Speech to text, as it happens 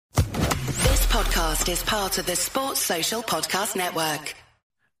podcast is part of the Sports Social Podcast Network.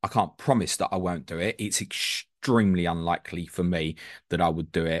 I can't promise that I won't do it. It's extremely unlikely for me that I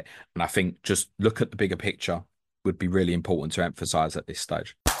would do it. And I think just look at the bigger picture would be really important to emphasize at this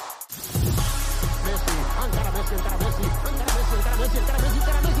stage.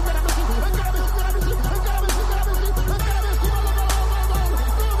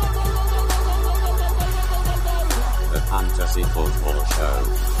 Fantasy Football Show.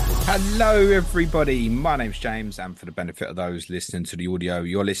 Hello, everybody. My name's James, and for the benefit of those listening to the audio,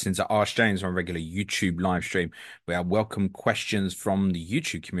 you're listening to Ask James on a regular YouTube live stream where I welcome questions from the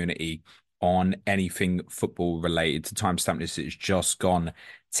YouTube community on anything football related. To timestamp this, it's just gone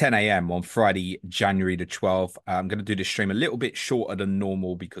 10 a.m. on Friday, January the 12th. I'm going to do this stream a little bit shorter than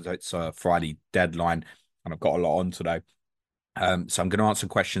normal because it's a Friday deadline and I've got a lot on today. So I'm going to answer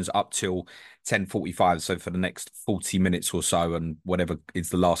questions up till 10:45. So for the next 40 minutes or so, and whatever is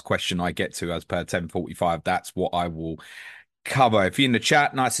the last question I get to as per 10:45, that's what I will cover. If you're in the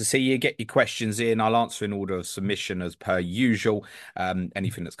chat, nice to see you. Get your questions in. I'll answer in order of submission as per usual.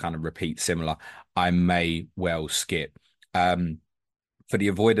 Anything that's kind of repeat similar, I may well skip. For the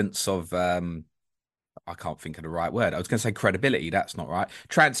avoidance of I can't think of the right word. I was going to say credibility. That's not right.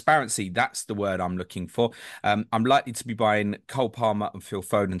 Transparency. That's the word I'm looking for. I'm likely to be buying Cole Palmer and Phil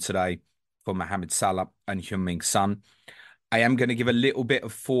Foden today for Mohamed Salah and Heung-min Son. I am going to give a little bit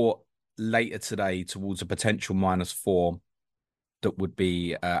of thought later today towards a potential -4 that would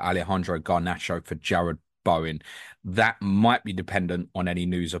be Alejandro Garnacho for Jared Bowen. That might be dependent on any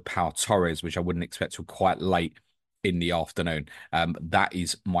news of Pau Torres, which I wouldn't expect till quite late in the afternoon. That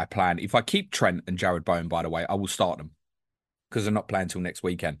is my plan. If I keep Trent and Jared Bowen, by the way, I will start them because they're not playing till next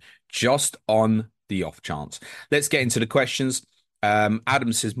weekend, just on the off chance. Let's get into the questions.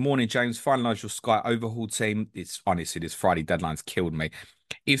 Adam says, morning, James. Finalise your Sky overhaul team. It's honestly, this Friday deadline's killed me.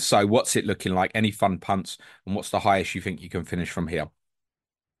 If so, what's it looking like? Any fun punts? And what's the highest you think you can finish from here?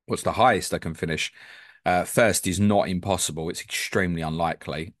 What's the highest I can finish? First is not impossible. It's extremely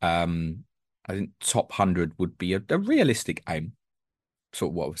unlikely. I think top 100 would be a realistic aim.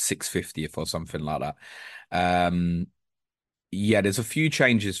 Sort of what, 650th or something like that. Yeah, there's a few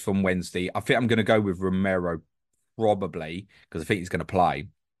changes from Wednesday. I think I'm going to go with Romero probably because I think he's going to play.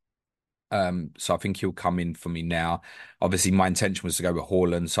 So I think he'll come in for me now. Obviously, my intention was to go with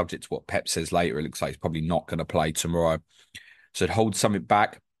Haaland, subject to what Pep says later. It looks like he's probably not going to play tomorrow. So it holds something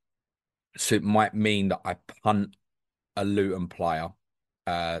back. So it might mean that I punt a Luton player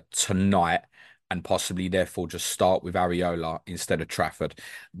tonight and possibly therefore just start with Areola instead of Trafford.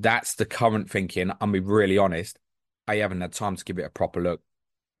 That's the current thinking. I'll be really honest. I haven't had time to give it a proper look.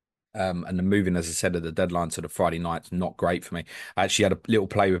 And the moving, as I said, of the deadline to the Friday night's not great for me. I actually had a little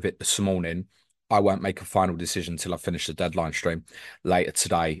play with it this morning. I won't make a final decision until I finish the deadline stream later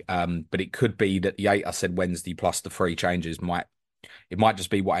today. But it could be that the 8 I said Wednesday plus the 3 changes might just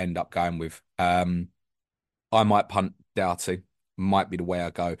be what I end up going with. I might punt Doughty. Might be the way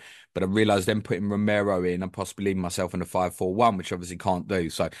I go, but I realised then putting Romero in and possibly leaving myself in a 5-4-1, which obviously can't do.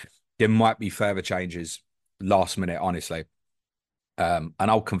 So there might be further changes last minute, honestly. And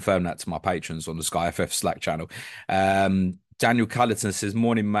I'll confirm that to my patrons on the Sky FF Slack channel. Daniel Cullerton says,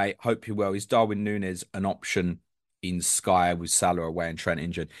 morning, mate. Hope you're well. Is Darwin Núñez an option in Sky with Salah away and Trent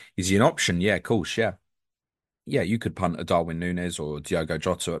injured? Is he an option? Yeah, of course, yeah. Yeah, you could punt a Darwin Núñez or Diogo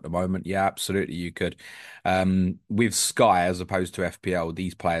Jota at the moment. Yeah, absolutely, you could. With Sky, as opposed to FPL,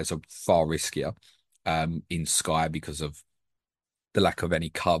 these players are far riskier in Sky because of the lack of any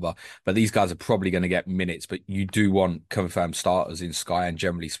cover. But these guys are probably going to get minutes, but you do want confirmed starters in Sky, and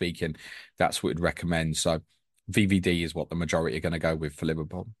generally speaking, that's what we'd recommend. So VVD is what the majority are going to go with for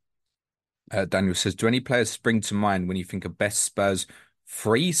Liverpool. Daniel says, do any players spring to mind when you think of best Spurs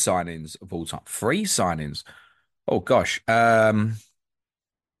free signings of all time? Free signings? Oh, gosh.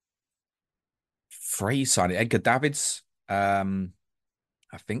 Free signing. Edgar Davids,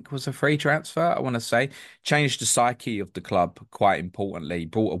 I think was a free transfer, I want to say. Changed the psyche of the club quite importantly.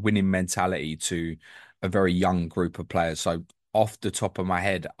 Brought a winning mentality to a very young group of players. So off the top of my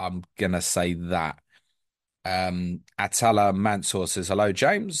head, I'm going to say that. Atala Mansour says, hello,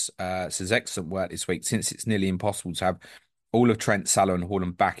 James. Says, excellent work this week. Since it's nearly impossible to have all of Trent, Salah and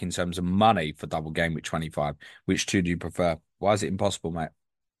Haaland back in terms of money for double game with 25. Which two do you prefer? Why is it impossible, mate?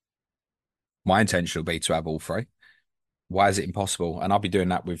 My intention will be to have all 3. Why is it impossible? And I'll be doing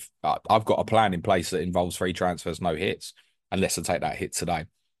that with... I've got a plan in place that involves 3 transfers, no hits, unless I take that hit today.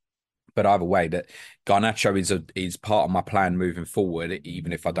 But either way, that Garnacho is part of my plan moving forward,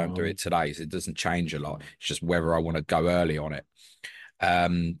 even if I don't do it today. So it doesn't change a lot. It's just whether I want to go early on it.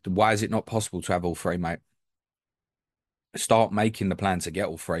 Why is it not possible to have all 3, mate? start making the plan to get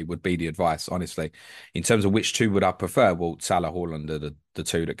all three would be the advice, honestly. In terms of which two would I prefer, well, Salah, Haaland are the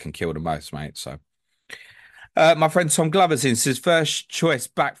two that can kill the most, mate. So, my friend Tom Glover's in says first choice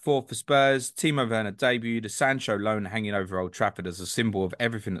back four for Spurs. Timo Werner debut. The Sancho loan hanging over Old Trafford as a symbol of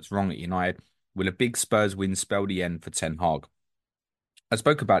everything that's wrong at United. Will a big Spurs win spell the end for Ten Hag? I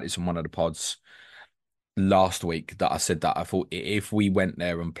spoke about this on one of the pods last week that I said that I thought if we went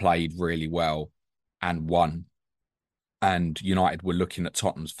there and played really well and won, and United were looking at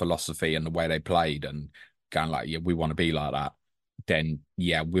Tottenham's philosophy and the way they played and going like, yeah, we want to be like that, then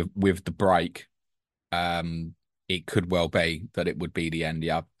yeah, with the break, it could well be that it would be the end.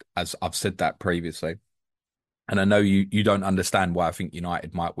 Yeah, as I've said that previously. And I know you don't understand why I think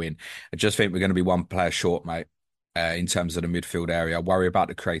United might win. I just think we're going to be one player short, mate, in terms of the midfield area. I worry about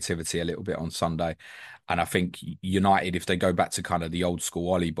the creativity a little bit on Sunday. And I think United, if they go back to kind of the old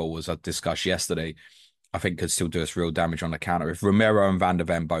school Ollie ball, as I discussed yesterday, I think could still do us real damage on the counter. If Romero and Van der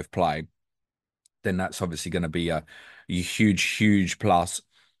Ven both play, then that's obviously going to be a huge, huge plus.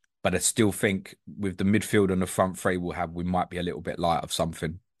 But I still think with the midfield and the front three we'll have, we might be a little bit light of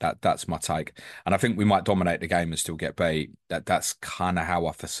something. That's my take. And I think we might dominate the game and still get beat. That's kind of how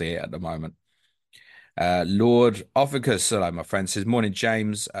I foresee it at the moment. Lord Ophicus, hello, my friend, says, morning,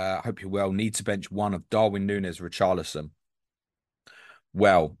 James. Hope you're well. Need to bench one of Darwin Núñez, Richarlison.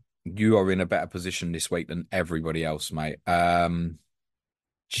 Well, you are in a better position this week than everybody else, mate. Jeez.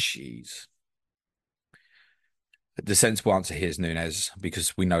 The sensible answer here is Núñez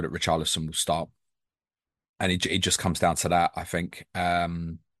because we know that Richarlison will start. And it just comes down to that, I think.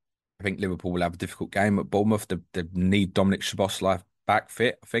 I think Liverpool will have a difficult game at Bournemouth. They need Dominic Szoboszlai back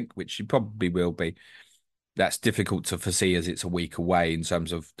fit, I think, which he probably will be. That's difficult to foresee as it's a week away in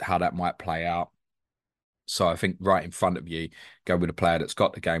terms of how that might play out. So I think right in front of you, go with a player that's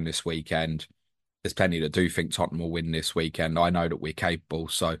got the game this weekend. There's plenty that do think Tottenham will win this weekend. I know that we're capable.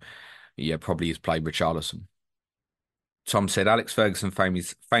 So, yeah, probably is play Richarlison. Tom said, Alex Ferguson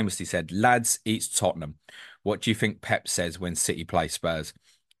famously said, lads, it's Tottenham. What do you think Pep says when City play Spurs?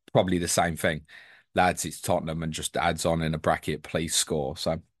 Probably the same thing. Lads, it's Tottenham, and just adds on in a bracket, please score.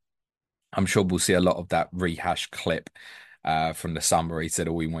 So I'm sure we'll see a lot of that rehashed clip from the summer. He said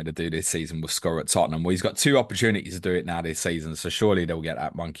all we wanted to do this season was score at Tottenham. Well, he's got two opportunities to do it now this season, so surely they'll get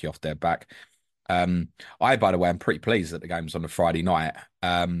that monkey off their back. By the way, I'm pretty pleased that the game's on a Friday night.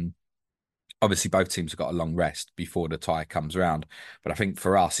 Obviously, both teams have got a long rest before the tie comes around. But I think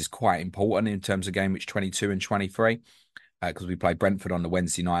for us, it's quite important in terms of game week 22 and 23 because we play Brentford on the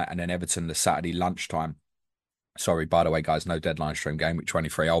Wednesday night and then Everton the Saturday lunchtime. Sorry, by the way, guys, no deadline stream game week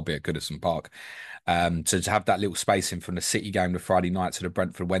 23. I'll be at Goodison Park. To have that little spacing from the City game the Friday night to the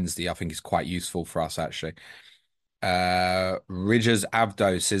Brentford Wednesday, I think is quite useful for us, actually. Ridgers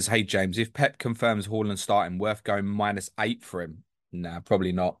Avdo says, hey, James, if Pep confirms Haaland starting, worth going -8 for him? Nah,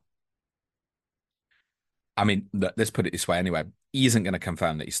 probably not. I mean, let's put it this way anyway. He isn't going to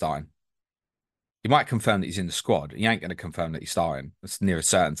confirm that he's starting. He might confirm that he's in the squad. He ain't going to confirm that he's starting. It's near a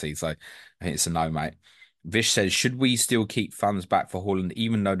certainty. So I think it's a no, mate. Vish says, should we still keep funds back for Haaland,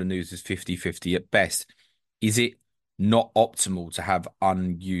 even though the news is 50-50 at best? Is it not optimal to have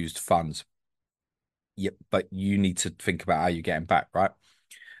unused funds? Yep, but you need to think about how you're getting back, right?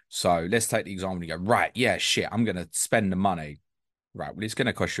 So let's take the example. You go, right, yeah, shit, I'm going to spend the money. Right, well, it's going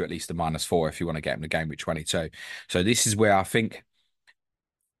to cost you at least a -4 if you want to get him the game with 22. So this is where I think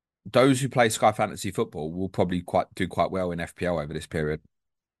those who play Sky Fantasy Football will probably do quite well in FPL over this period.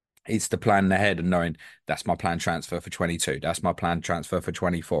 It's the plan ahead and knowing that's my plan transfer for 22, that's my plan transfer for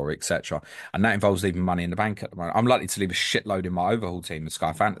 24, etc. And that involves leaving money in the bank at the moment. I'm likely to leave a shitload in my overhaul team of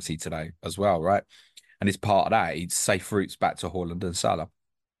Sky Fantasy today as well, right? And it's part of that. It's safe routes back to Haaland and Salah.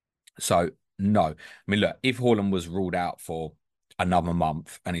 So, no. I mean, look, if Haaland was ruled out for another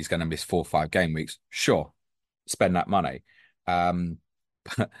month and he's going to miss 4 or 5 game weeks, sure, spend that money.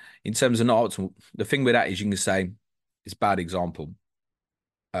 But in terms of not optimal, the thing with that is you can say it's a bad example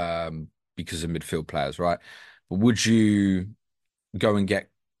because of midfield players, right? But would you go and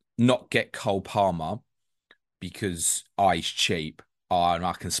not get Cole Palmer because he's cheap and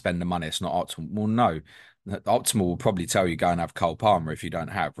I can spend the money? It's not optimal. Well, no. Optimal will probably tell you go and have Cole Palmer if you don't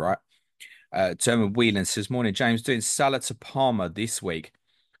have, right? Dermot Whelan says, morning, James, doing Salah to Palmer this week.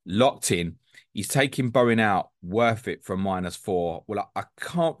 Locked in. He's taking Bowen out. Worth it for -4. Well, I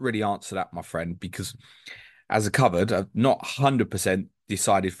can't really answer that, my friend, because as a covered, I've not 100%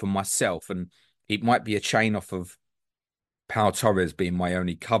 decided for myself. And it might be a chain off of Pau Torres being my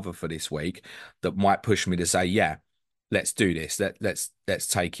only cover for this week that might push me to say, yeah, let's do this. Let's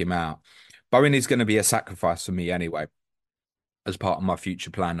take him out. Bowen is going to be a sacrifice for me anyway, as part of my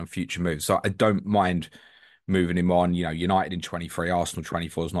future plan and future moves. So I don't mind moving him on. United in 23, Arsenal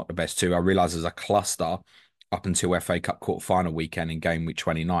 24 is not the best too. I realise there's a cluster up until FA Cup quarter-final weekend in game week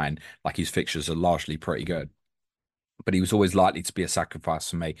 29. Like his fixtures are largely pretty good. But he was always likely to be a sacrifice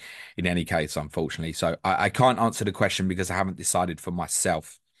for me in any case, unfortunately. So I can't answer the question because I haven't decided for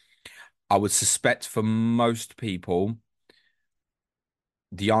myself. I would suspect for most people,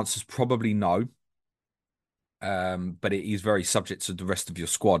 the answer's probably no. But it is very subject to the rest of your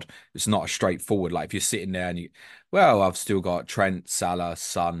squad. It's not a straightforward, like if you're sitting there and I've still got Trent, Salah,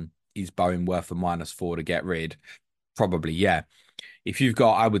 Son, is Bowen worth a -4 to get rid? Probably, yeah. If you've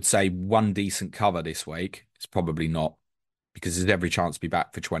got, I would say, one decent cover this week, it's probably not, because there's every chance to be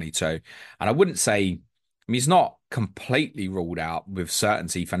back for 22. And I wouldn't say, I mean, he's not completely ruled out with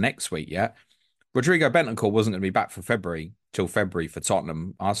certainty for next week yet. Rodrigo Bentancur wasn't going to be back for till February for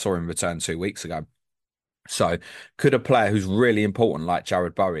Tottenham. I saw him return 2 weeks ago. So could a player who's really important like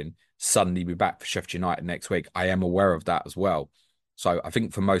Jared Bowen suddenly be back for Sheffield United next week? I am aware of that as well. So I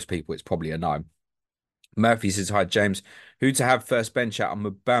think for most people, it's probably a no. Murphy says, hi, James. Who to have first bench out on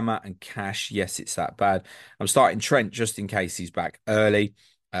Mubama and Cash? Yes, it's that bad. I'm starting Trent just in case he's back early.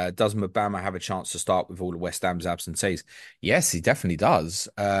 Does Mubama have a chance to start with all of West Ham's absentees? Yes, he definitely does.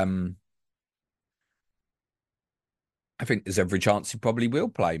 I think there's every chance he probably will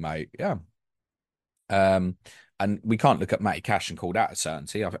play, mate. Yeah. And we can't look at Matty Cash and call that a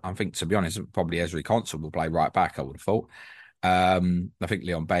certainty. I think, to be honest, probably Ezri Konsa will play right back, I would have thought. I think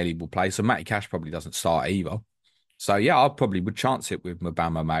Leon Bailey will play. So Matty Cash probably doesn't start either. So, yeah, I probably would chance it with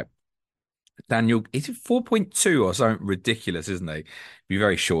Mubama, mate. Daniel, is it 4.2 or something ridiculous, isn't he? Be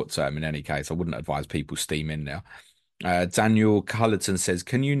very short term in any case. I wouldn't advise people steam in now. Daniel Cullerton says,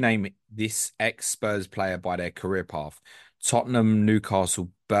 can you name this ex-Spurs player by their career path? Tottenham,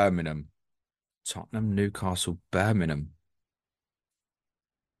 Newcastle, Birmingham. Tottenham, Newcastle, Birmingham.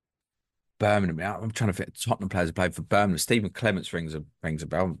 Birmingham. I'm trying to fit Tottenham players who played for Birmingham. Stephen Clements rings a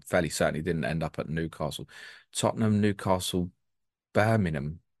bell. I'm fairly certain he didn't end up at Newcastle. Tottenham, Newcastle,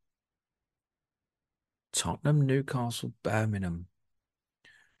 Birmingham. Tottenham, Newcastle, Birmingham.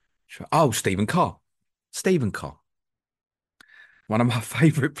 Oh, Stephen Carr. Stephen Carr. One of my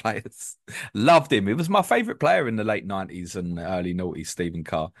favourite players. Loved him. He was my favourite player in the late 90s and early noughties, Stephen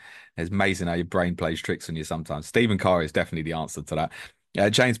Carr. It's amazing how your brain plays tricks on you sometimes. Stephen Carr is definitely the answer to that.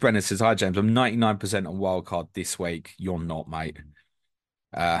 James Brennan says, hi, James. I'm 99% on wildcard this week. You're not, mate.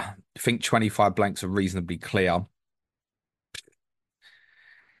 I think 25 blanks are reasonably clear.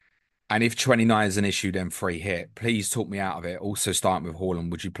 And if 29 is an issue, then free hit. Please talk me out of it. Also, starting with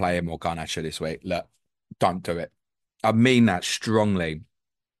Haaland, would you play him or Garnacho this week? Look, don't do it. I mean that strongly.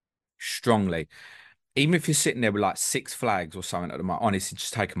 Strongly. Even if you're sitting there with like 6 flags or something at the moment, honestly,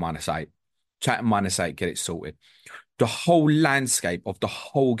 just take a -8. Take a -8, get it sorted. The whole landscape of the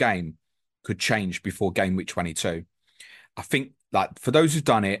whole game could change before game week 22. I think, like, for those who've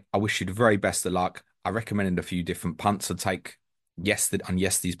done it, I wish you the very best of luck. I recommended a few different punts to take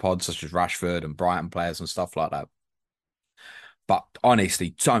yesterday's pods, such as Rashford and Brighton players and stuff like that. But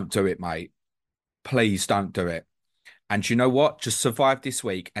honestly, don't do it, mate. Please don't do it. And you know what? Just survive this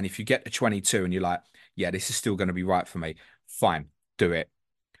week. And if you get to 22 and you're like, yeah, this is still going to be right for me, fine, do it.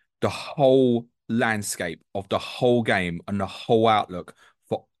 The whole landscape of the whole game and the whole outlook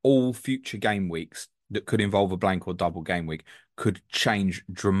for all future game weeks that could involve a blank or double game week could change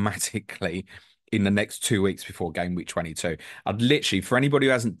dramatically in the next 2 weeks before game week 22. I'd literally, for anybody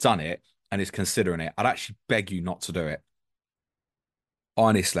who hasn't done it and is considering it, I'd actually beg you not to do it.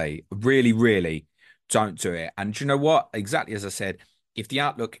 Honestly, really, really don't do it. And do you know what? Exactly as I said, if the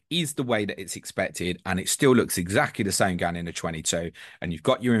outlook is the way that it's expected and it still looks exactly the same going into 22 and you've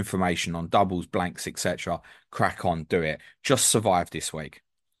got your information on doubles, blanks, etc., crack on, do it. Just survive this week.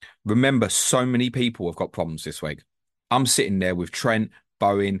 Remember, so many people have got problems this week. I'm sitting there with Trent,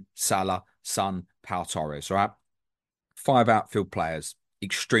 Bowen, Salah, Son, Pau Torres, right? 5 outfield players,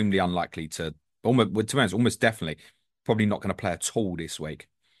 extremely unlikely to, almost, to be honest, almost definitely, probably not going to play at all this week.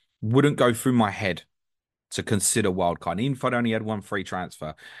 Wouldn't go through my head to consider wildcard. Even if I'd only had one free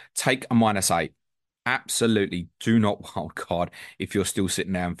transfer, take a -8. Absolutely do not wildcard if you're still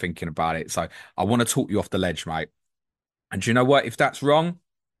sitting there and thinking about it. So I want to talk you off the ledge, mate. And do you know what? If that's wrong,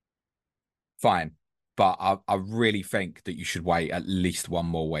 fine. But I really think that you should wait at least one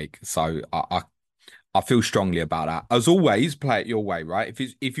more week. So I feel strongly about that. As always, play it your way, right?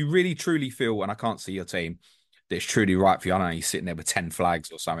 If you really truly feel, and I can't see your team, that's truly right for you. I don't know, you're sitting there with 10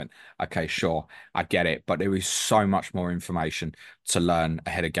 flags or something. Okay, sure, I get it. But there is so much more information to learn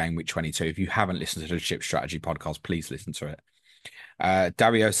ahead of game week 22. If you haven't listened to the Chip Strategy podcast, please listen to it.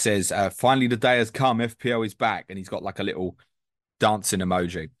 Dario says, finally the day has come. FPL is back. And he's got like a little dancing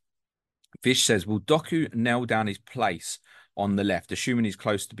emoji. Vish says, will Doku nail down his place on the left, assuming he's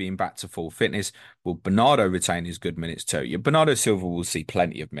close to being back to full fitness? Will Bernardo retain his good minutes too? Yeah, Bernardo Silva will see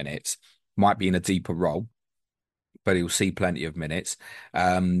plenty of minutes, might be in a deeper role, but he'll see plenty of minutes.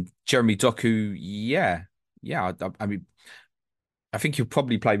 Jeremy Doku, yeah. I mean, I think he'll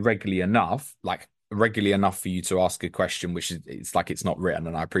probably play regularly enough, like regularly enough for you to ask a question, which is it's like it's not written,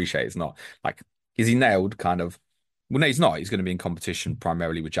 and I appreciate it's not. Like, is he nailed? Kind of. Well, no, he's not. He's going to be in competition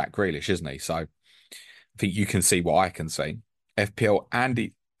primarily with Jack Grealish, isn't he? So I think you can see what I can see. FPL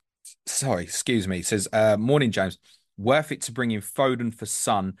Andy, sorry, excuse me, says, morning, James. Worth it to bring in Foden for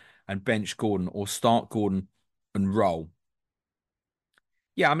Son and bench Gordon, or start Gordon and roll?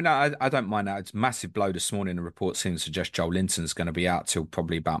 Yeah, I mean, I don't mind that. It's a massive blow this morning. The report seems to suggest Joel Linton's going to be out till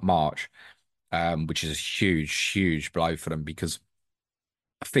probably about March, which is a huge blow for them because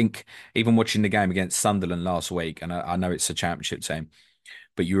I think even watching the game against Sunderland last week, and I know it's a championship team,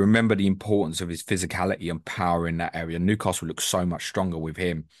 but you remember the importance of his physicality and power in that area. Newcastle looks so much stronger with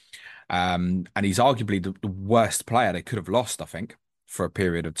him. And he's arguably the worst player they could have lost, I think, for a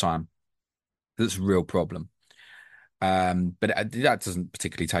period of time. That's a real problem. But that doesn't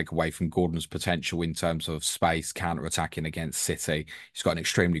particularly take away from Gordon's potential in terms of space, counter-attacking against City. He's got an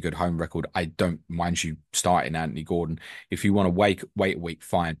extremely good home record. I don't mind you starting Anthony Gordon. If you want to wait a week,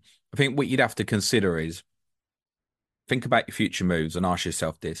 fine. I think what you'd have to consider is think about your future moves and ask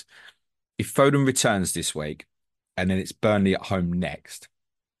yourself this. If Foden returns this week and then it's Burnley at home next,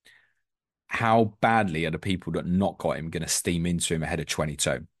 how badly are the people that not got him going to steam into him ahead of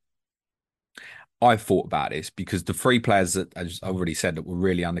 22? I've thought about this because the three players that, as I already said, that were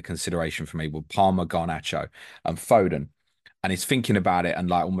really under consideration for me were Palmer, Garnacho, and Foden. And he's thinking about it and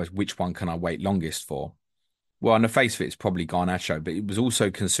like almost which one can I wait longest for? Well, on the face of it, it's probably Garnacho, but it was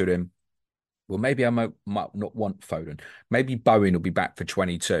also considering, well, maybe I might not want Foden. Maybe Bowen will be back for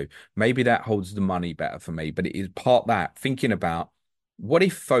 22. Maybe that holds the money better for me. But it is part that thinking about what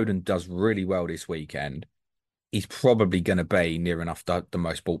if Foden does really well this weekend? He's probably going to be near enough the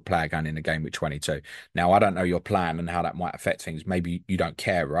most bought player going in the game with 22. Now, I don't know your plan and how that might affect things. Maybe you don't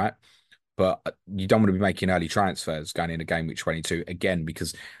care, right? But you don't want to be making early transfers going in a game with 22 again,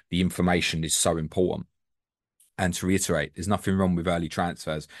 because the information is so important. And to reiterate, there's nothing wrong with early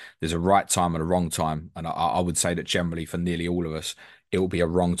transfers. There's a right time and a wrong time. And I would say that generally for nearly all of us, it will be a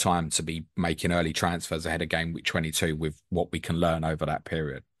wrong time to be making early transfers ahead of game week 22 with what we can learn over that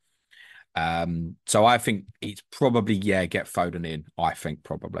period. So I think it's probably, get Foden in. I think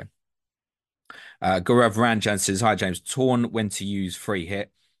probably. Gaurav Ranjan says, hi, James. Torn when to use free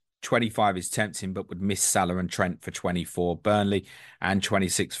hit. 25 is tempting, but would miss Salah and Trent for 24. Burnley and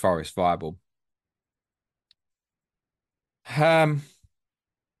 26 Forest viable.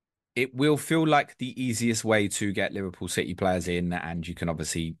 It will feel like the easiest way to get Liverpool City players in, and you can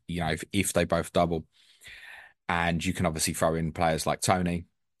obviously, if they both double, and you can obviously throw in players like Tony,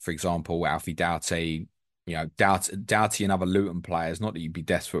 for example, Alfie Doughty, Doughty and other Luton players, not that you'd be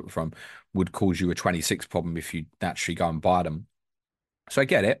desperate from, would cause you a 26 problem if you naturally go and buy them. So I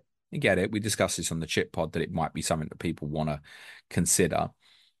get it. We discussed this on the Chip Pod that it might be something that people want to consider.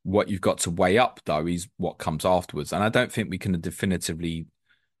 What you've got to weigh up, though, is what comes afterwards. And I don't think we can definitively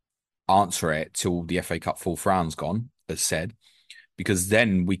answer it till the FA Cup fourth round's gone, as said, because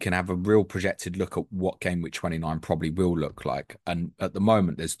then we can have a real projected look at what game week 29 probably will look like. And at the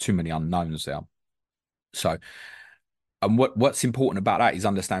moment, there's too many unknowns there. So, and what's important about that is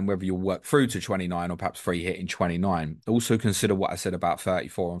understand whether you'll work through to 29 or perhaps free hit in 29. Also consider what I said about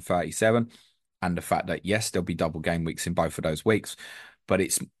 34 and 37 and the fact that, yes, there'll be double game weeks in both of those weeks, but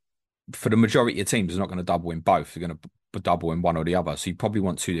it's for the majority of teams, they're not going to double in both. They're going to double in one or the other. So you probably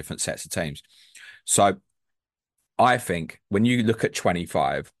want two different sets of teams. So I think when you look at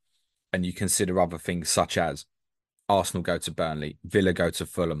 25 and you consider other things such as Arsenal go to Burnley, Villa go to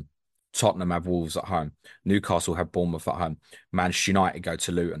Fulham, Tottenham have Wolves at home, Newcastle have Bournemouth at home, Manchester United go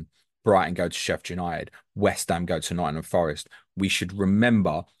to Luton, Brighton go to Sheffield United, West Ham go to Nottingham Forest. We should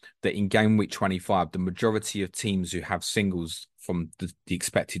remember that in game week 25, the majority of teams who have singles from the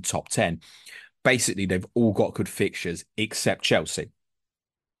expected top 10, basically they've all got good fixtures except Chelsea.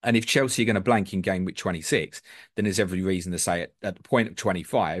 And if Chelsea are going to blank in game week 26, then there's every reason to say at the point of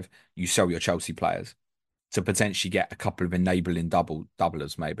 25, you sell your Chelsea players to potentially get a couple of enabling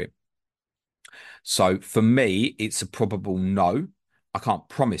doublers maybe. So for me, it's a probable no. I can't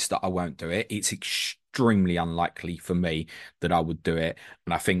promise that I won't do it. It's extremely unlikely for me that I would do it.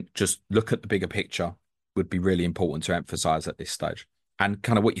 And I think just look at the bigger picture would be really important to emphasize at this stage. And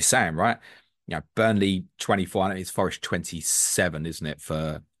kind of what you're saying, right? Burnley 24, it's Forest 27, isn't it?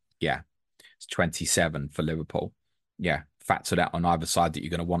 It's 27 for Liverpool. Yeah, factor that on either side that you're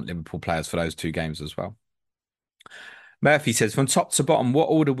going to want Liverpool players for those two games as well. Murphy says, from top to bottom, what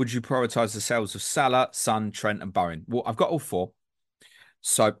order would you prioritise the sales of Salah, Son, Trent, and Bowen? Well, I've got all four.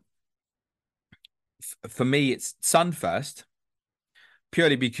 So for me, it's Son first,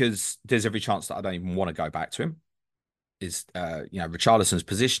 purely because there's every chance that I don't even want to go back to him. Richarlison's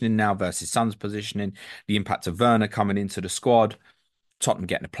positioning now versus Son's positioning, the impact of Werner coming into the squad, Tottenham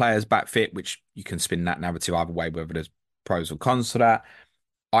getting the players back fit, which you can spin that narrative either way, whether there's pros or cons to that.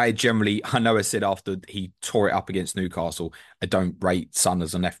 I know I said after he tore it up against Newcastle, I don't rate Son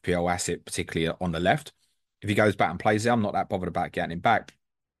as an FPL asset, particularly on the left. If he goes back and plays it, I'm not that bothered about getting him back.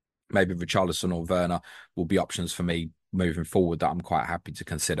 Maybe Richarlison or Werner will be options for me moving forward that I'm quite happy to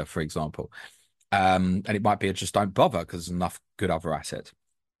consider, for example. And it might be I just don't bother because there's enough good other assets.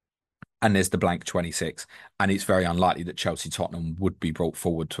 And there's the blank 26. And it's very unlikely that Chelsea-Tottenham would be brought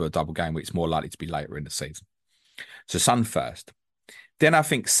forward to a double game, which is more likely to be later in the season. So Son first. Then I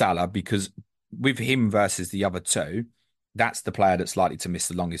think Salah, because with him versus the other two, that's the player that's likely to miss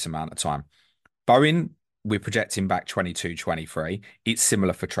the longest amount of time. Bowen, we're projecting back 22, 23. It's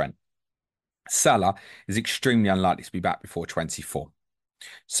similar for Trent. Salah is extremely unlikely to be back before 24.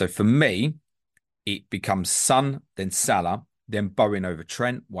 So for me, it becomes Son, then Salah, then Bowen over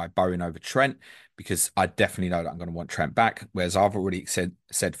Trent. Why Bowen over Trent? Because I definitely know that I'm going to want Trent back. Whereas I've already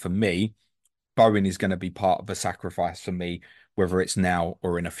said for me, Bowen is going to be part of a sacrifice for me, whether it's now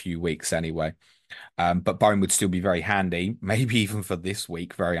or in a few weeks anyway. But Bowen would still be very handy, maybe even for this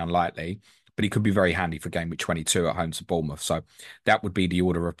week, very unlikely. But he could be very handy for game week 22 at home to Bournemouth. So that would be the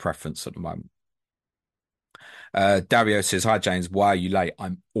order of preference at the moment. Dario says, hi, James. Why are you late?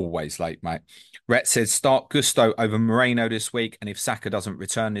 I'm always late, mate. Rhett says, start Gusto over Moreno this week. And if Saka doesn't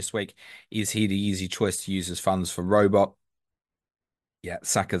return this week, is he the easy choice to use as funds for Robot? Yeah,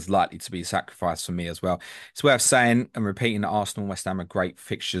 Saka's likely to be sacrificed for me as well. It's worth saying and repeating that Arsenal and West Ham are great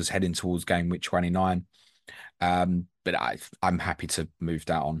fixtures heading towards game week 29. But I'm happy to move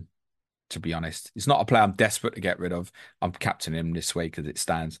that on, to be honest. It's not a player I'm desperate to get rid of. I'm captaining him this week as it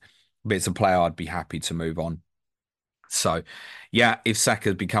stands. But it's a player I'd be happy to move on. So, yeah, if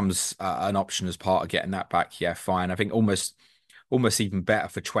Saka becomes an option as part of getting that back, yeah, fine. I think almost even better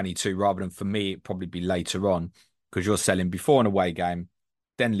for 22 rather than for me, it'd probably be later on because you're selling before an away game,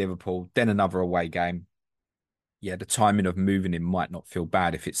 then Liverpool, then another away game. Yeah, the timing of moving him might not feel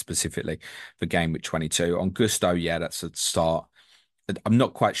bad if it's specifically for game week 22. On Gusto, yeah, that's a start. I'm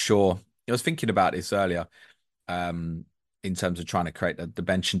not quite sure. I was thinking about this earlier in terms of trying to create the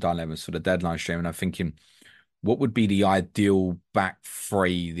benching dilemmas for the deadline stream. And I'm thinking, what would be the ideal back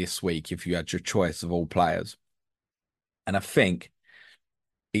three this week if you had your choice of all players? And I think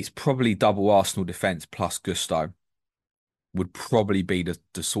it's probably double Arsenal defence plus Gusto would probably be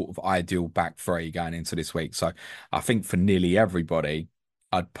the sort of ideal back three going into this week. So I think for nearly everybody,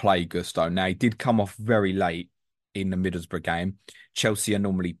 I'd play Gusto. Now, he did come off very late in the Middlesbrough game. Chelsea are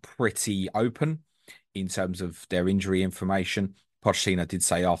normally pretty open in terms of their injury information. Pochettino did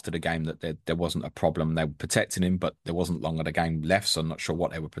say after the game that there wasn't a problem. They were protecting him, but there wasn't long of the game left, so I'm not sure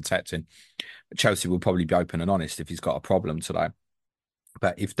what they were protecting. But Chelsea will probably be open and honest if he's got a problem today.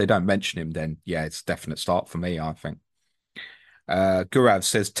 But if they don't mention him, then yeah, it's a definite start for me, I think. Gurav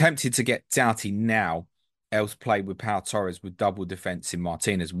says, tempted to get Doughty now, else play with Pau Torres with double defence in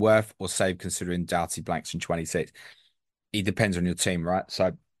Martinez. Worth or save considering Doughty blanks in 26? It depends on your team, right?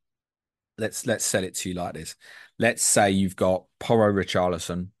 So let's sell it to you like this. Let's say you've got Porro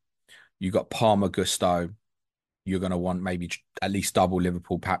Richarlison, you've got Palmer Gusto. You're going to want maybe at least double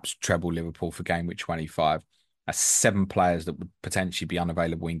Liverpool, perhaps treble Liverpool for game week 25. That's 7 players that would potentially be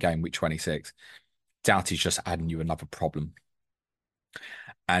unavailable in game week 26. Doughty's just adding you another problem.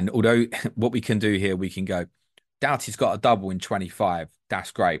 And although what we can do here, we can go, Doughty's got a double in 25.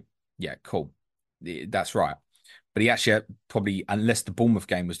 That's great. Yeah, cool. That's right. But he actually probably, unless the Bournemouth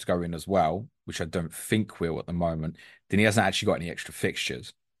game was to go in as well, which I don't think will at the moment, then he hasn't actually got any extra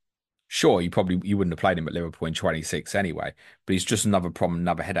fixtures. Sure, you wouldn't have played him at Liverpool in 26 anyway, but he's just another problem,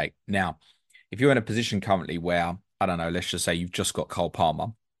 another headache. Now, if you're in a position currently where, I don't know, let's just say you've just got Cole Palmer,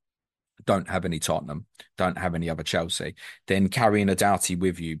 don't have any Tottenham, don't have any other Chelsea, then carrying a Doughty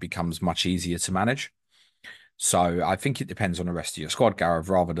with you becomes much easier to manage. So I think it depends on the rest of your squad, Gareth,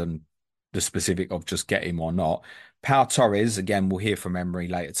 rather than the specific of just get him or not. Pau Torres, again, we'll hear from Emery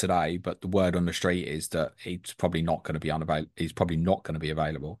later today, but the word on the street is that he's probably not going to be unavailable. He's probably not going to be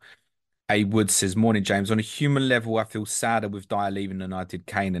available. A Wood says, morning, James. On a human level, I feel sadder with Dyer leaving than I did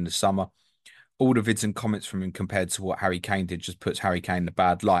Kane in the summer. All the vids and comments from him compared to what Harry Kane did just puts Harry Kane in a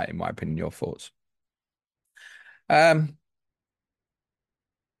bad light, in my opinion. Your thoughts?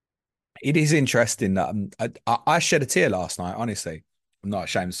 It is interesting that I shed a tear last night, honestly. I'm not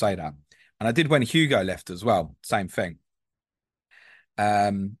ashamed to say that. And I did when Hugo left as well. Same thing.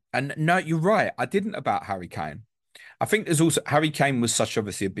 And no, you're right. I didn't about Harry Kane. I think there's also Harry Kane was such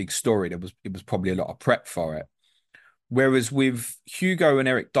obviously a big story. It was probably a lot of prep for it. Whereas with Hugo and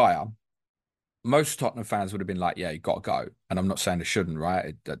Eric Dyer, most Tottenham fans would have been like, "Yeah, you got to go." And I'm not saying they shouldn't,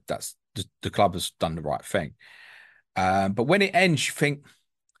 right? That's the club has done the right thing. But when it ends, you think,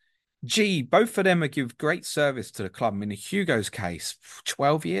 "Gee, both of them have give great service to the club." I mean, in Hugo's case,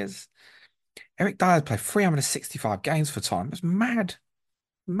 12 years. Eric Dyer played 365 games for Tottenham. It's mad,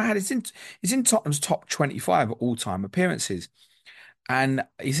 mad. It's in Tottenham's top 25 all-time appearances. And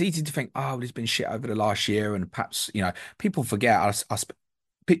it's easy to think, oh, he's been shit over the last year, and perhaps people forget.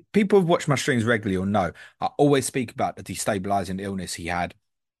 People who've watched my streams regularly will know I always speak about the destabilizing illness he had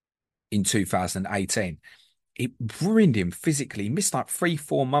in 2018. It ruined him physically. He missed like 3,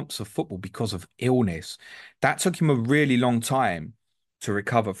 4 months of football because of illness. That took him a really long time to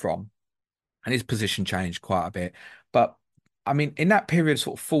recover from, and his position changed quite a bit. But I mean, in that period,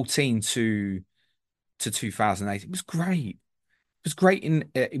 sort of 14 to 2008, it was great.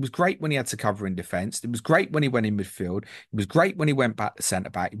 It was great when he had to cover in defence. It was great when he went in midfield. It was great when he went back to centre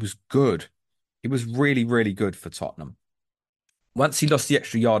back. It was good. It was really, really good for Tottenham. Once he lost the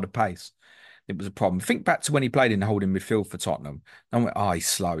extra yard of pace, it was a problem. Think back to when he played in the holding midfield for Tottenham. And went, oh, he's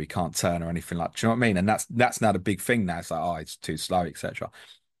slow. He can't turn or anything like. Do you know what I mean? And that's now the big thing now. It's like, oh, he's too slow, etc.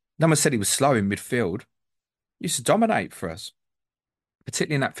 No one said he was slow in midfield. He used to dominate for us,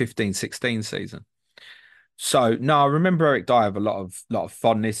 particularly in that 15-16 season. So no, I remember Eric Dyer with a lot of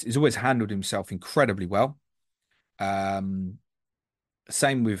fondness. He's always handled himself incredibly well. Um,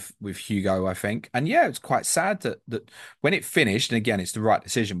 Same with Hugo, I think. And yeah, it's quite sad that when it finished, and again, it's the right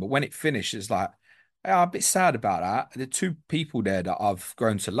decision, but when it finished, it's like, yeah, I'm a bit sad about that. There are two people there that I've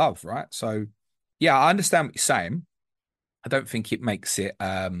grown to love, right? So yeah, I understand what you're saying. I don't think it makes it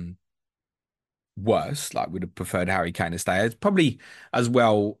worse. Like we'd have preferred Harry Kane to stay. It's probably as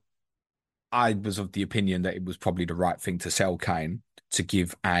well. I was of the opinion that it was probably the right thing to sell Kane to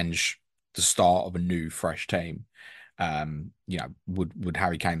give Ange the start of a new, fresh team. Would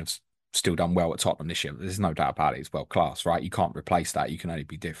Harry Kane have still done well at Tottenham this year? There's no doubt about it. He's world class, right? You can't replace that. You can only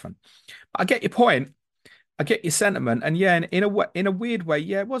be different. I get your point. I get your sentiment, and yeah, in a weird way,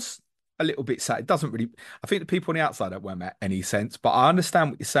 yeah, it was a little bit sad. It doesn't really. I think the people on the outside don't make any sense, but I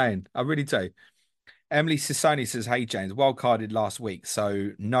understand what you're saying. I really do. Emily Sissoni says, "Hey James, wild carded last week,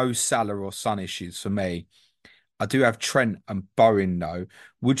 so no Salah or Son issues for me. I do have Trent and Bowen though.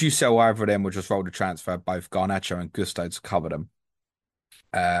 Would you sell either of them or just roll the transfer both Garnacho and Gusto to cover them?"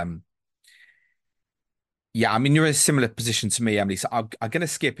 Um, yeah, I mean, you're in a similar position to me, Emily. So I'm going to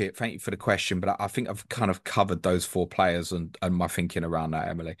skip it. Thank you for the question, but I think I've kind of covered those four players and my thinking around that,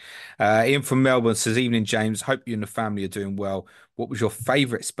 Emily. Ian from Melbourne says, "Evening, James. Hope you and the family are doing well. What was your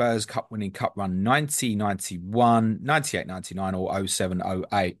favourite Spurs Cup winning cup run? 1991, 98, 99, or 07,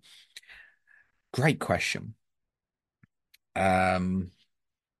 08?" Great question. I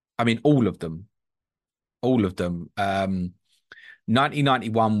mean, all of them. All of them.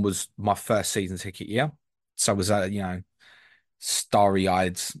 1991 was my first season ticket year. So I was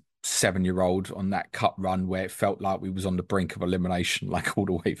starry-eyed 7-year-old on that cup run where it felt like we was on the brink of elimination, like all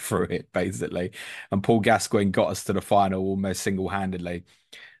the way through it, basically. And Paul Gascoigne got us to the final almost single-handedly,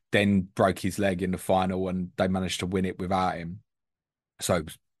 then broke his leg in the final, and they managed to win it without him. So it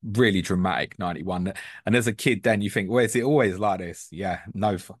was really dramatic, 91. And as a kid, then you think, well, is it always like this? Yeah,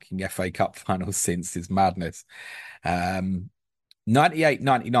 no fucking FA Cup finals since is madness. 98,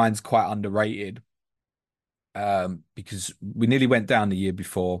 99 is quite underrated because we nearly went down the year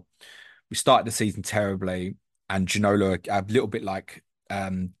before. We started the season terribly, and Ginola, a little bit like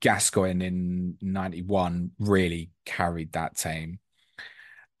Gascoigne in 91, really carried that team.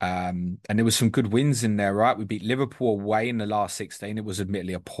 And there was some good wins in there, right? We beat Liverpool away in the last 16. It was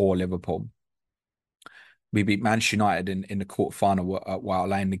admittedly a poor Liverpool. We beat Manchester United in the quarterfinal at White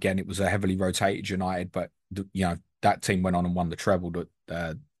Lane. Again, it was a heavily rotated United, but that team went on and won the treble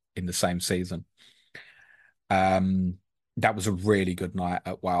in the same season. That was a really good night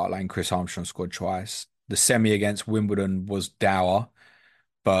at White Lane. Chris Armstrong scored twice. The semi against Wimbledon was dour,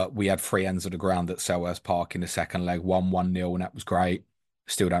 but we had three ends of the ground at Selhurst Park in the second leg, 1-1-0, and that was great.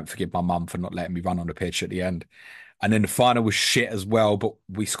 Still don't forgive my mum for not letting me run on the pitch at the end. And then the final was shit as well, but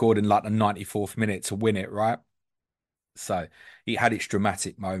we scored in like the 94th minute to win it, right? So it had its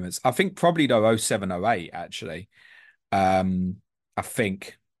dramatic moments. I think probably though 07, 08, actually. I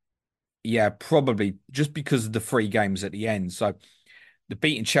think, yeah, probably just because of the three games at the end. So the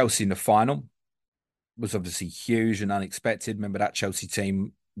beating Chelsea in the final was obviously huge and unexpected. Remember that Chelsea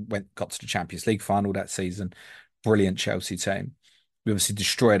team got to the Champions League final that season. Brilliant Chelsea team. We obviously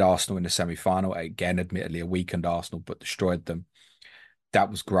destroyed Arsenal in the semi-final. Again, admittedly, a weakened Arsenal, but destroyed them.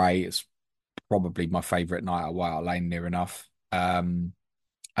 That was great. It's probably my favourite night at White Hart Lane, near enough. And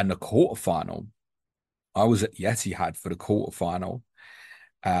the quarterfinal, I was at the Etihad for the quarterfinal,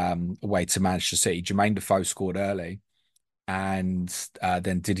 away to Manchester City. Jermaine Defoe scored early, and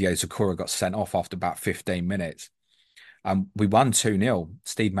then Didier Zokora got sent off after about 15 minutes. We won 2-0.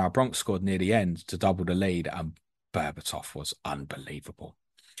 Steve Malbronk scored near the end to double the lead, and Berbatov was unbelievable.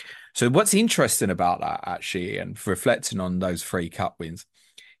 So what's interesting about that, actually, and reflecting on those 3 cup wins,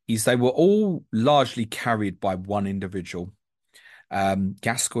 is they were all largely carried by one individual,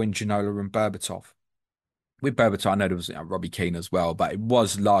 Gascoigne, Ginola, and Berbatov. With Berbatov, I know there was Robbie Keane as well, but it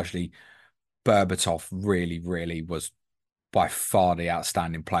was largely Berbatov. Really was by far the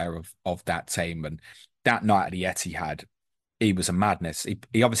outstanding player of that team. And that night at the Etihad, he was a madness.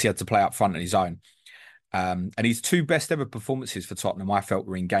 He obviously had to play up front on his own. And his 2 best ever performances for Tottenham, I felt,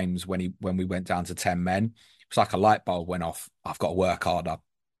 were in games when we went down to 10 men. It's like a light bulb went off. I've got to work harder.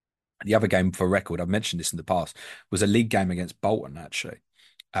 The other game, for record, I've mentioned this in the past, was a league game against Bolton, actually,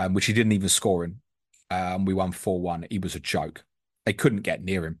 which he didn't even score in. We won 4-1. He was a joke. They couldn't get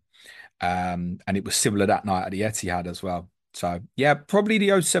near him. And it was similar that night at the Etihad as well. So, yeah, probably the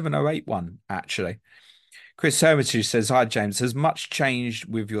 07-08 one, actually. Chris Hermitage says, hi, James. Has much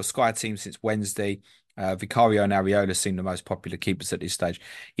changed with your Sky team since Wednesday? Vicario and Areola seem the most popular keepers at this stage.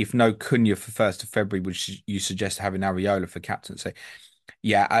 If no Cunha for 1st of February, would you suggest having Areola for captaincy?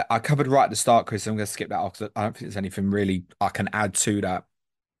 Yeah, I covered right at the start, Chris. I'm going to skip that off because I don't think there's anything really I can add to that.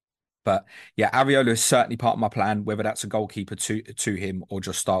 But yeah, Areola is certainly part of my plan, whether that's a goalkeeper to him or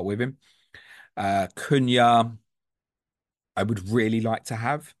just start with him. Cunha, I would really like to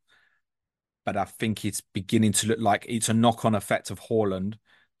have, but I think it's beginning to look like it's a knock-on effect of Haaland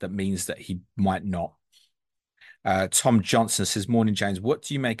that means that he might not. Tom Johnson says, morning, James. What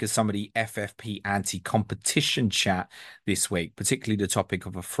do you make of some of the FFP anti-competition chat this week, particularly the topic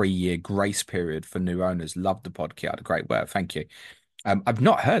of a 3-year grace period for new owners? Love the podcast. Great work. Thank you. I've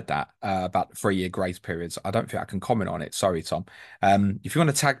not heard that about the 3-year grace periods. I don't think I can comment on it. Sorry, Tom. If you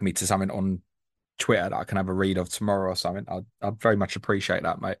want to tag me to something on Twitter that I can have a read of tomorrow or something, I'd very much appreciate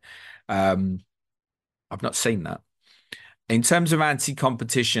that, mate. I've not seen that. In terms of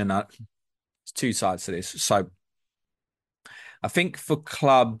anti-competition, there's 2 sides to this. So I think for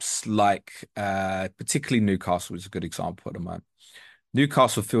clubs like, particularly Newcastle is a good example at the moment.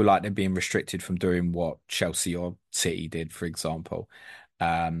 Newcastle feel like they're being restricted from doing what Chelsea or City did, for example,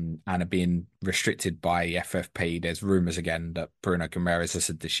 and are being restricted by FFP. There's rumours again that Bruno Guimaraes, I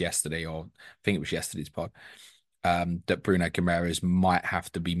said this yesterday, or I think it was yesterday's pod, that Bruno Guimaraes might have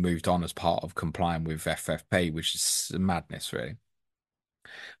to be moved on as part of complying with FFP, which is madness, really.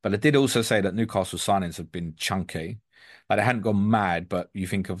 But I did also say that Newcastle signings have been chunky. Like, they hadn't gone mad, but you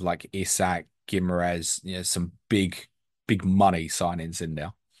think of like Isak, Guimaraes, some big money signings in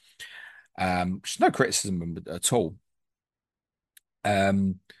there. Which is no criticism at all.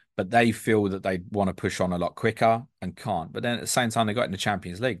 But they feel that they want to push on a lot quicker and can't. But then at the same time, they got in the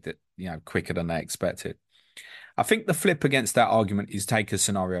Champions League that, quicker than they expected. I think the flip against that argument is take a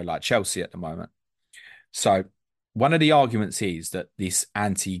scenario like Chelsea at the moment. So one of the arguments is that this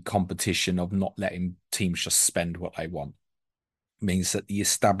anti-competition of not letting teams just spend what they want means that the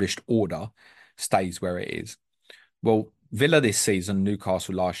established order stays where it is. Well, Villa this season,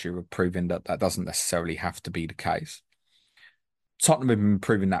 Newcastle last year, have proven that that doesn't necessarily have to be the case. Tottenham have been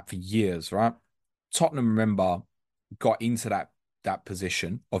proving that for years, right? Tottenham, remember, got into that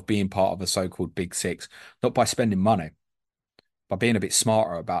position of being part of a so-called Big Six, not by spending money, by being a bit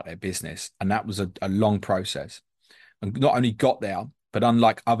smarter about their business. And that was a long process. And not only got there, but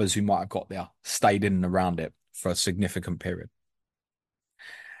unlike others who might have got there, stayed in and around it for a significant period.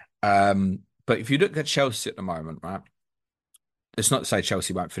 But if you look at Chelsea at the moment, right, it's not to say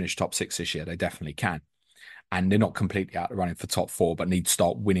Chelsea won't finish top 6 this year. They definitely can. And they're not completely out of the running for top 4, but need to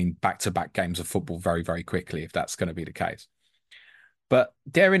start winning back-to-back games of football very, very quickly if that's going to be the case. But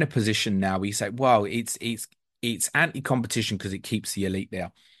they're in a position now where you say, well, it's anti-competition because it keeps the elite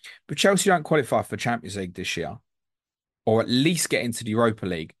there. But Chelsea don't qualify for Champions League this year, or at least get into the Europa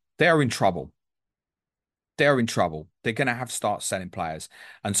League. They're in trouble. They're in trouble. They're going to have to start selling players.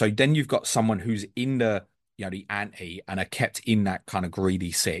 And so then you've got someone who's in the anti and are kept in that kind of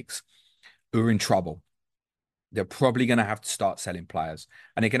greedy 6 who are in trouble. They're probably going to have to start selling players,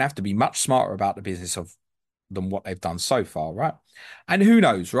 and they're going to have to be much smarter about the business than what they've done so far, right? And who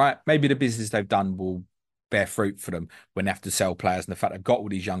knows, right? Maybe the business they've done will bear fruit for them when they have to sell players, and the fact they've got all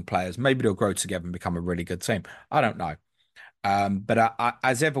these young players, maybe they'll grow together and become a really good team. I don't know. But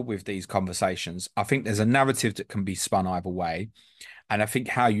as ever with these conversations, I think there's a narrative that can be spun either way. And I think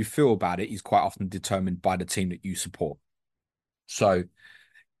how you feel about it is quite often determined by the team that you support. So,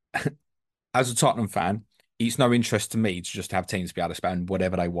 as a Tottenham fan, it's no interest to me to just have teams be able to spend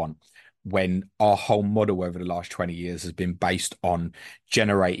whatever they want when our whole model over the last 20 years has been based on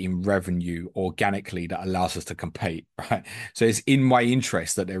generating revenue organically that allows us to compete, right? So it's in my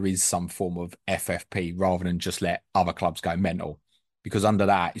interest that there is some form of FFP rather than just let other clubs go mental, because under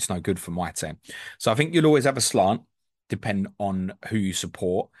that, it's no good for my team. So I think you'll always have a slant depending on who you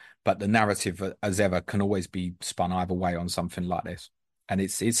support, but the narrative, as ever, can always be spun either way on something like this. And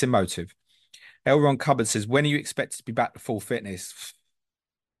it's emotive. Elron Cupboard says, when are you expected to be back to full fitness?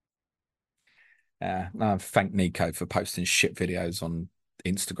 No, thank Nico for posting shit videos on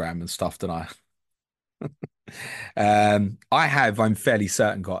Instagram and stuff, don't I? I'm fairly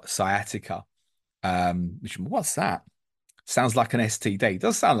certain, got sciatica. What's that? Sounds like an STD. It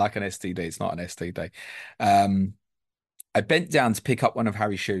does sound like an STD. It's not an STD. I bent down to pick up one of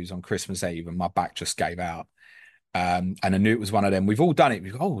Harry's shoes on Christmas Eve and my back just gave out. And I knew it was one of them. We've all done it. We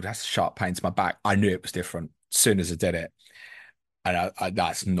go, oh, that's a sharp pain to my back. I knew it was different as soon as I did it. And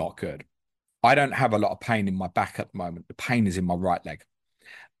that's not good. I don't have a lot of pain in my back at the moment. The pain is in my right leg,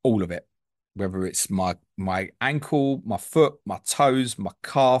 all of it. Whether it's my ankle, my foot, my toes, my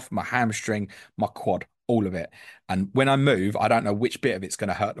calf, my hamstring, my quad, all of it. And when I move, I don't know which bit of it's going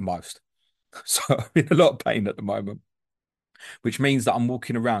to hurt the most. So I'm in a lot of pain at the moment, which means that I'm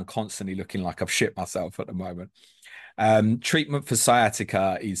walking around constantly looking like I've shit myself at the moment. Treatment for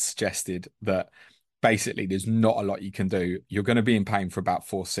sciatica is suggested that basically there's not a lot you can do. You're going to be in pain for about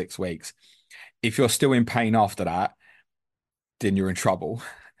 4 or 6 weeks. If you're still in pain after that, then you're in trouble.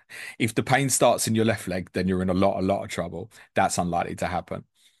 If the pain starts in your left leg, then you're in a lot of trouble. That's unlikely to happen.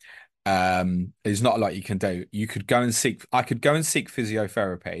 There's not a lot you can do. I could go and seek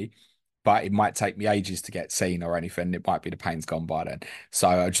physiotherapy, but it might take me ages to get seen or anything. It might be the pain's gone by then. So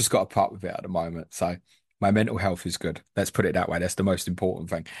I just got to part with it at the moment. So my mental health is good. Let's put it that way. That's the most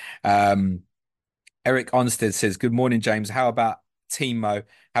important thing. Eric Onstead says, good morning, James. How about Timo?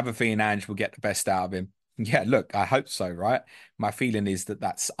 Have a feeling Ange will get the best out of him. Yeah, look, I hope so, right? My feeling is that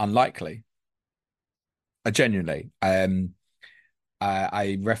that's unlikely. Genuinely.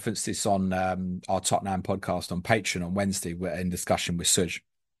 I referenced this on our Tottenham podcast on Patreon on Wednesday. We're in discussion with Suj.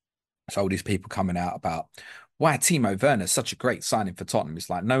 So all these people coming out about why Timo Werner is such a great signing for Tottenham. It's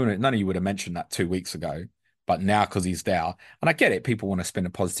like none of you would have mentioned that 2 weeks ago, but now because he's there, and I get it, people want to spin a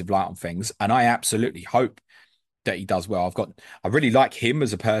positive light on things, and I absolutely hope that he does well. I really like him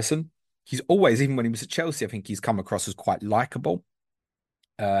as a person. He's always, even when he was at Chelsea, I think he's come across as quite likable.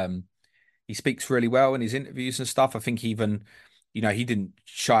 He speaks really well in his interviews and stuff. I think even, he didn't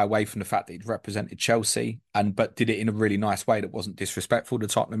shy away from the fact that he'd represented Chelsea but did it in a really nice way that wasn't disrespectful to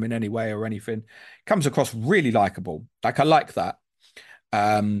Tottenham in any way or anything. Comes across really likable. Like, I like that.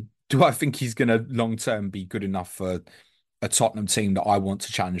 Do I think he's going to long term be good enough for a Tottenham team that I want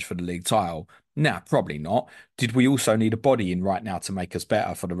to challenge for the league title? Nah, probably not. Did we also need a body in right now to make us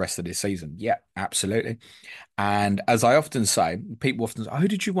better for the rest of this season? Yeah, absolutely. And as I often say, people often say, oh, who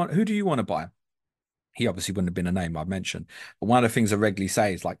do you want to buy? He obviously wouldn't have been a name I've mentioned. But one of the things I regularly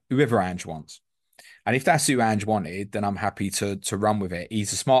say is like, whoever Ange wants. And if that's who Ange wanted, then I'm happy to run with it.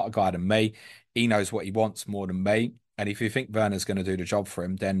 He's a smarter guy than me. He knows what he wants more than me. And if you think Werner's going to do the job for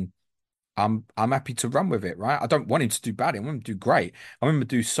him, then I'm happy to run with it, right? I don't want him to do bad. I want him to do great. I want him to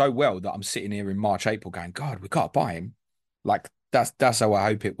do so well that I'm sitting here in March, April going, God, we got to buy him. Like, that's how I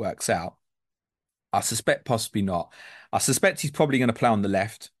hope it works out. I suspect possibly not. I suspect he's probably going to play on the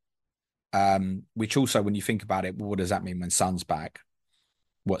left. Which also, when you think about it, well, what does that mean when Son's back?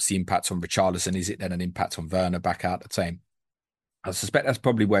 What's the impact on Richarlison? Is it then an impact on Werner back out the team? I suspect that's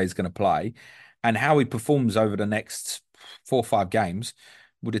probably where he's going to play. And how he performs over the next 4 or 5 games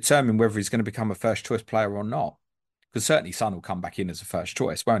will determine whether he's going to become a first choice player or not. Because certainly Son will come back in as a first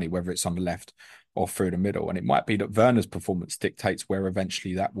choice, won't he? Whether it's on the left or through the middle. And it might be that Werner's performance dictates where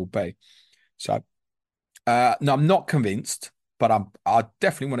eventually that will be. So, no, I'm not convinced, but I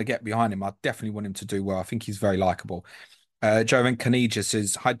definitely want to get behind him. I definitely want him to do well. I think he's very likable. Joe Canija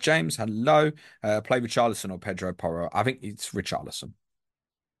says, hi, James. Hello. Play Richarlison or Pedro Porro? I think it's Richarlison.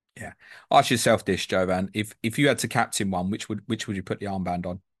 Yeah. Ask yourself this, Jovan. If you had to captain one, which would you put the armband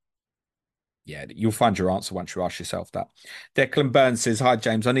on? Yeah, you'll find your answer once you ask yourself that. Declan Burns says, hi,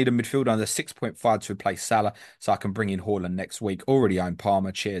 James. I need a midfielder under 6.5 to replace Salah so I can bring in Haaland next week. Already own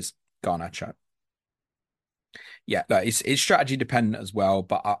Palmer. Cheers. Garnacho. Yeah, look, it's strategy dependent as well,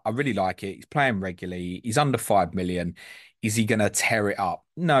 but I really like it. He's playing regularly. He's under 5 million. Is he going to tear it up?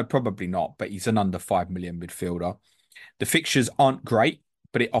 No, probably not, but he's an under 5 million midfielder. The fixtures aren't great,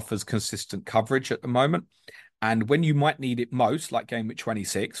 but it offers consistent coverage at the moment. And when you might need it most, like game week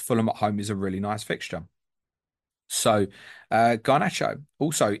 26, Fulham at home is a really nice fixture. So, Garnacho.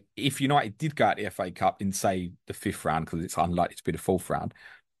 Also, if United did go out the FA Cup in, say, the fifth round, because it's unlikely to be the fourth round,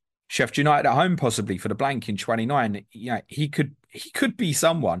 Sheffield United at home possibly for the blank in 29. Yeah, he could be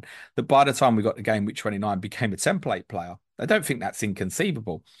someone that by the time we got the game week 29 became a template player. I don't think that's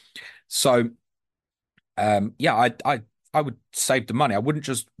inconceivable. So, yeah, I would save the money. I wouldn't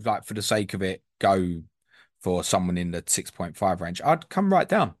just like for the sake of it go for someone in the 6.5 range. I'd come right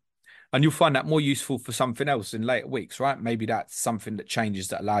down. And you'll find that more useful for something else in later weeks, right? Maybe that's something that changes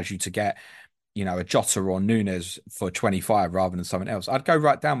that allows you to get, a Jota or Nunes for 25 rather than something else. I'd go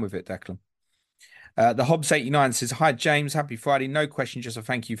right down with it, Declan. The Hobbs89 says, Hi, James. Happy Friday. No question, just a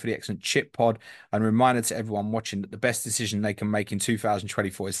thank you for the excellent chip pod and a reminder to everyone watching that the best decision they can make in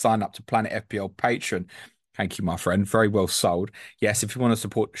 2024 is sign up to Planet FPL Patreon. Thank you, my friend. Very well sold. Yes, if you want to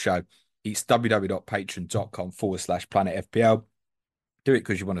support the show, it's www.patreon.com/Planet FPL. Do it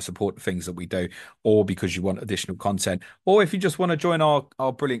because you want to support the things that we do, or because you want additional content, or if you just want to join our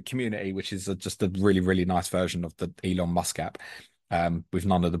brilliant community, which is just a really, really nice version of the Elon Musk app, with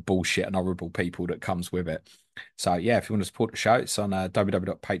none of the bullshit and horrible people that comes with it. So yeah, if you want to support the show, it's on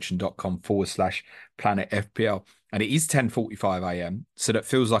www.patreon.com/Planet FPL, and it is 10:45 a.m. So that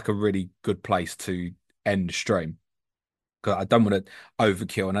feels like a really good place to end the stream. Because I don't want to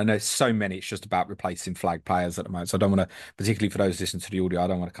overkill. And I know so many, it's just about replacing flag players at the moment. So I don't want to, particularly for those listening to the audio, I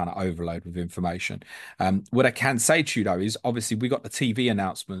don't want to kind of overload with information. What I can say to you, though, is obviously we got the TV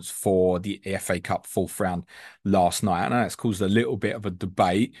announcements for the FA Cup fourth round last night. I know it's caused a little bit of a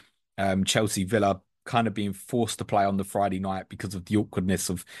debate. Chelsea Villa kind of being forced to play on the Friday night because of the awkwardness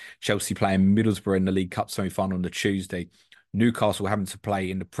of Chelsea playing Middlesbrough in the League Cup semi-final on the Tuesday. Newcastle having to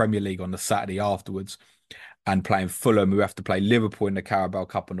play in the Premier League on the Saturday afterwards, and playing Fulham, who have to play Liverpool in the Carabao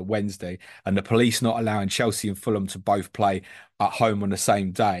Cup on the Wednesday, and the police not allowing Chelsea and Fulham to both play at home on the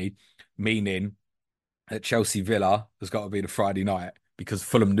same day, meaning that Chelsea Villa has got to be the Friday night because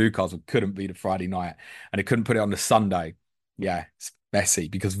Fulham Newcastle couldn't be the Friday night, and they couldn't put it on the Sunday. Yeah, it's messy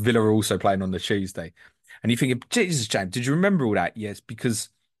because Villa are also playing on the Tuesday. And you think, Jesus, James, did you remember all that? Yes, because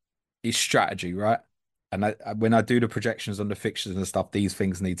it's strategy, right? And when I do the projections on the fixtures and stuff, these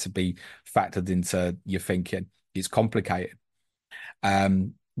things need to be factored into your thinking. It's complicated.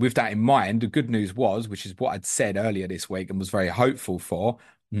 With that in mind, the good news was, which is what I'd said earlier this week and was very hopeful for,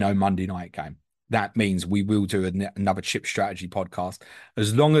 no Monday night game. That means we will do another chip strategy podcast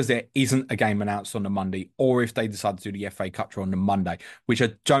as long as there isn't a game announced on the Monday, or if they decide to do the FA Cup draw on the Monday, which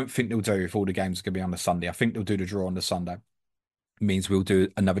I don't think they'll do if all the games are going to be on the Sunday. I think they'll do the draw on the Sunday. Means we'll do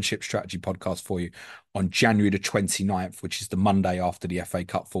another chip strategy podcast for you on January the 29th, which is the Monday after the FA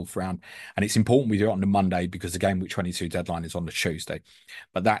Cup fourth round. And it's important we do it on the Monday because the game week 22 deadline is on the Tuesday.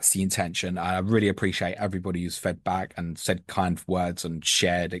 But that's the intention. I really appreciate everybody who's fed back and said kind words and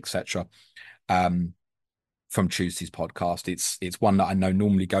shared, etc. From Tuesday's podcast. It's one that I know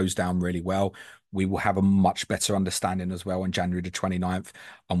normally goes down really well. We will have a much better understanding as well on January the 29th,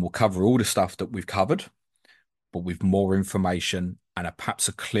 and we'll cover all the stuff that we've covered, but with more information and perhaps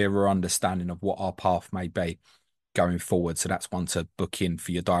a clearer understanding of what our path may be going forward. So that's one to book in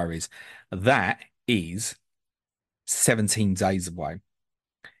for your diaries. That is 17 days away.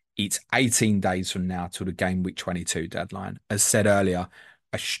 It's 18 days from now till the game week 22 deadline. As said earlier,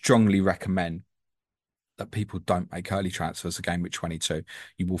 I strongly recommend that people don't make early transfers to game week 22.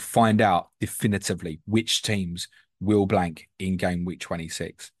 You will find out definitively which teams will blank in game week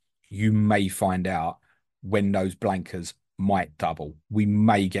 26. You may find out when those blankers might double. We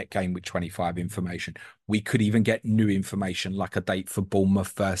may get game week 25 information. We could even get new information like a date for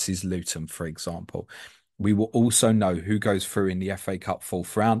Bournemouth versus Luton, for example. We will also know who goes through in the FA Cup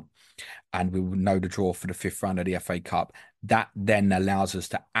fourth round, and we will know the draw for the fifth round of the FA Cup. That then allows us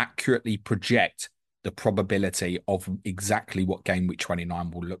to accurately project the probability of exactly what game week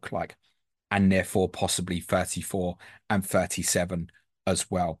 29 will look like, and therefore possibly 34 and 37 as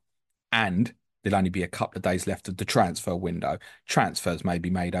well. And there'll only be a couple of days left of the transfer window. Transfers may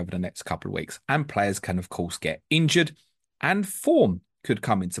be made over the next couple of weeks, and players can, of course, get injured, and form could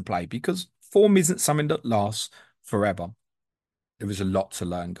come into play because form isn't something that lasts forever. There is a lot to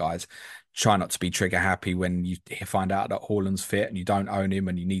learn, guys. Try not to be trigger happy when you find out that Haaland's fit and you don't own him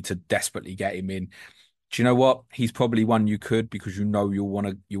and you need to desperately get him in. Do you know what? He's probably one you could, because you know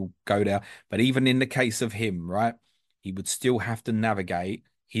you'll go there. But even in the case of him, right, he would still have to navigate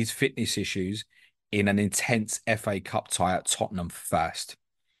his fitness issues in an intense FA Cup tie at Tottenham first.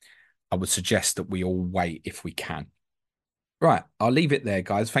 I would suggest that we all wait if we can. Right, I'll leave it there,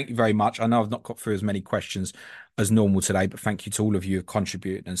 guys. Thank you very much. I know I've not got through as many questions as normal today, but thank you to all of you who have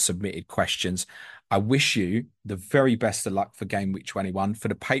contributed and submitted questions. I wish you the very best of luck for game week 21. For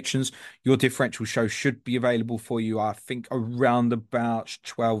the patrons, your differential show should be available for you, I think, around about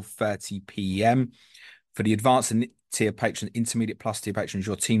 12:30 p.m. For the advanced and tier patrons, intermediate plus tier patrons,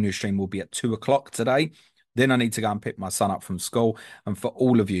 your team news stream will be at 2 o'clock today. Then I need to go and pick my son up from school. And for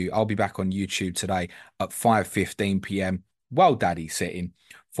all of you, I'll be back on YouTube today at 5:15 p.m. while Daddy's sitting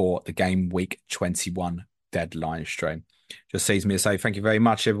for the game week 21 deadline stream. Just sees me to say thank you very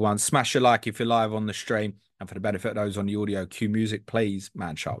much, everyone. Smash a like if you're live on the stream. And for the benefit of those on the audio, cue music, please.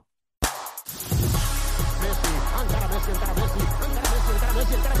 Man show.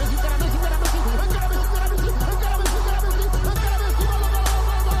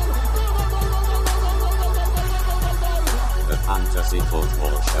 The Fantasy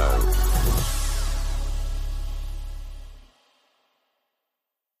Football Show.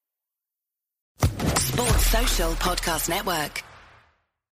 Sports Social Podcast Network.